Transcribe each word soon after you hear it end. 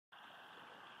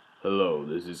Hello,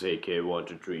 this is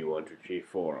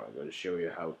AK12312334. I'm gonna show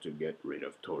you how to get rid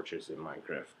of torches in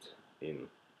Minecraft in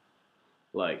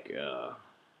like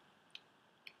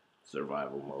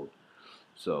survival mode.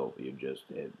 So you just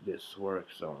this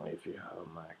works only if you have a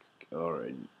Mac, or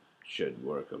it should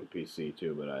work on PC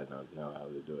too, but I don't know how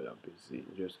to do it on PC.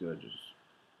 Just go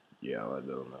yeah, I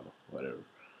don't know, whatever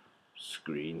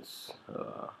screens.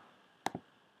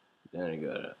 Then you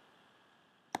gotta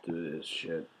do this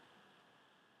shit.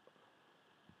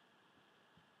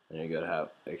 And you gotta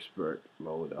have expert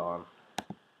mode on.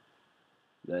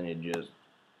 Then you just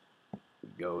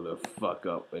go the fuck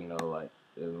up in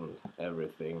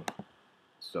everything,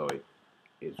 so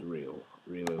it's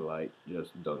really light.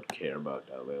 Just don't care about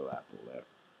that little apple there.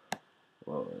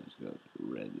 Well, it's got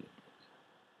ready.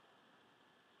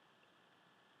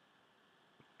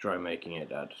 Try making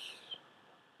it as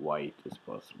white as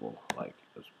possible, like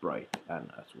as bright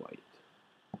and as white.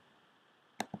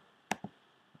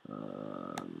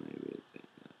 Maybe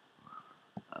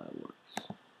that works.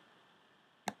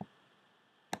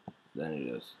 Then you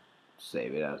just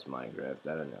save it as Minecraft.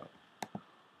 I don't know.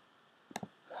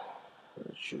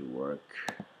 That should work.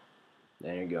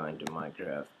 Then you go into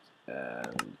Minecraft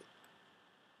and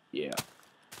yeah,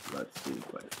 let's see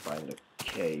if I find a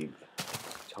cave.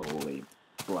 It's totally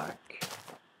black.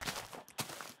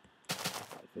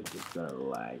 I think it's gonna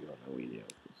lag on the video.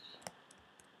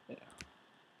 Yeah.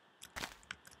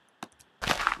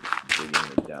 Just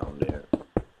digging it down there.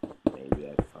 Maybe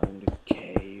I find a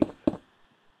cave.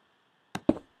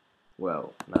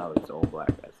 Well, now it's all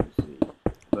black as you see,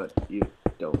 but you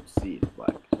don't see it